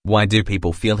Why do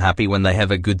people feel happy when they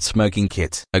have a good smoking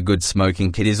kit? A good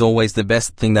smoking kit is always the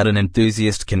best thing that an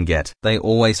enthusiast can get. They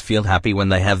always feel happy when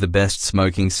they have the best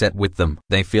smoking set with them.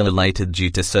 They feel elated due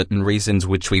to certain reasons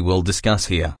which we will discuss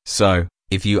here. So,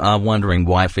 if you are wondering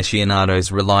why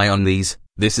aficionados rely on these,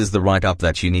 this is the write-up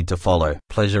that you need to follow.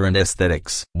 Pleasure and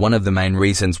aesthetics. One of the main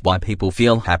reasons why people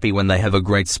feel happy when they have a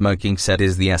great smoking set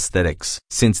is the aesthetics.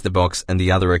 Since the box and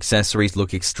the other accessories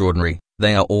look extraordinary,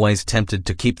 they are always tempted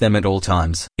to keep them at all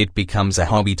times. It becomes a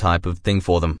hobby type of thing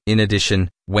for them. In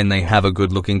addition, when they have a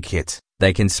good-looking kit,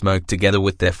 they can smoke together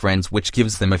with their friends, which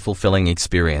gives them a fulfilling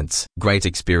experience. Great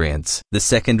experience. The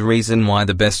second reason why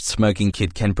the best smoking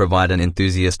kit can provide an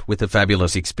enthusiast with a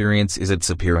fabulous experience is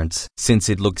its appearance. Since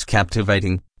it looks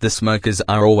captivating, the smokers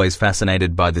are always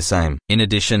fascinated by the same. In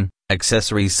addition,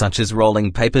 accessories such as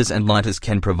rolling papers and lighters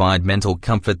can provide mental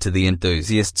comfort to the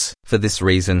enthusiasts. For this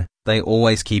reason, they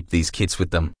always keep these kits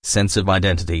with them. Sense of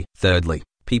identity. Thirdly,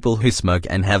 people who smoke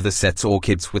and have the sets or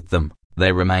kits with them,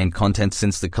 they remain content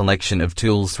since the collection of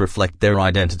tools reflect their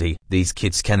identity. These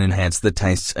kits can enhance the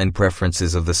tastes and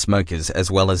preferences of the smokers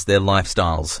as well as their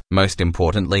lifestyles. Most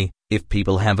importantly, if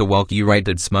people have a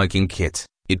well-curated smoking kit,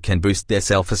 it can boost their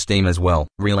self-esteem as well.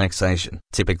 Relaxation.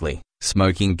 Typically,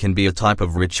 smoking can be a type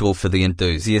of ritual for the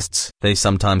enthusiasts. They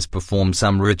sometimes perform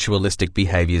some ritualistic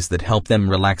behaviors that help them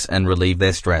relax and relieve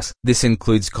their stress. This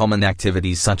includes common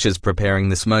activities such as preparing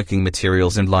the smoking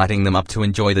materials and lighting them up to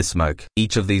enjoy the smoke.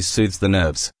 Each of these soothes the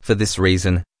nerves. For this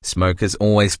reason, smokers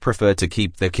always prefer to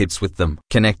keep their kits with them.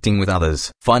 Connecting with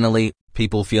others. Finally,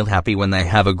 people feel happy when they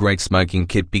have a great smoking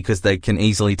kit because they can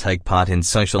easily take part in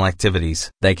social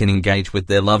activities. They can engage with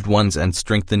their loved ones and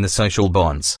strengthen the social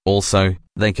bonds. Also,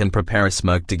 they can prepare a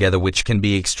smoke together, which can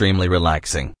be extremely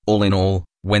relaxing. All in all,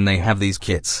 when they have these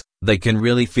kits, they can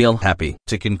really feel happy.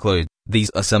 To conclude, these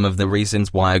are some of the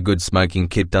reasons why a good smoking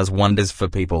kit does wonders for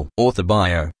people. Author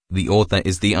bio. The author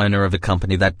is the owner of a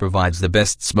company that provides the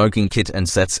best smoking kit and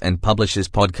sets and publishes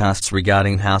podcasts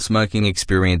regarding how smoking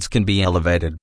experience can be elevated.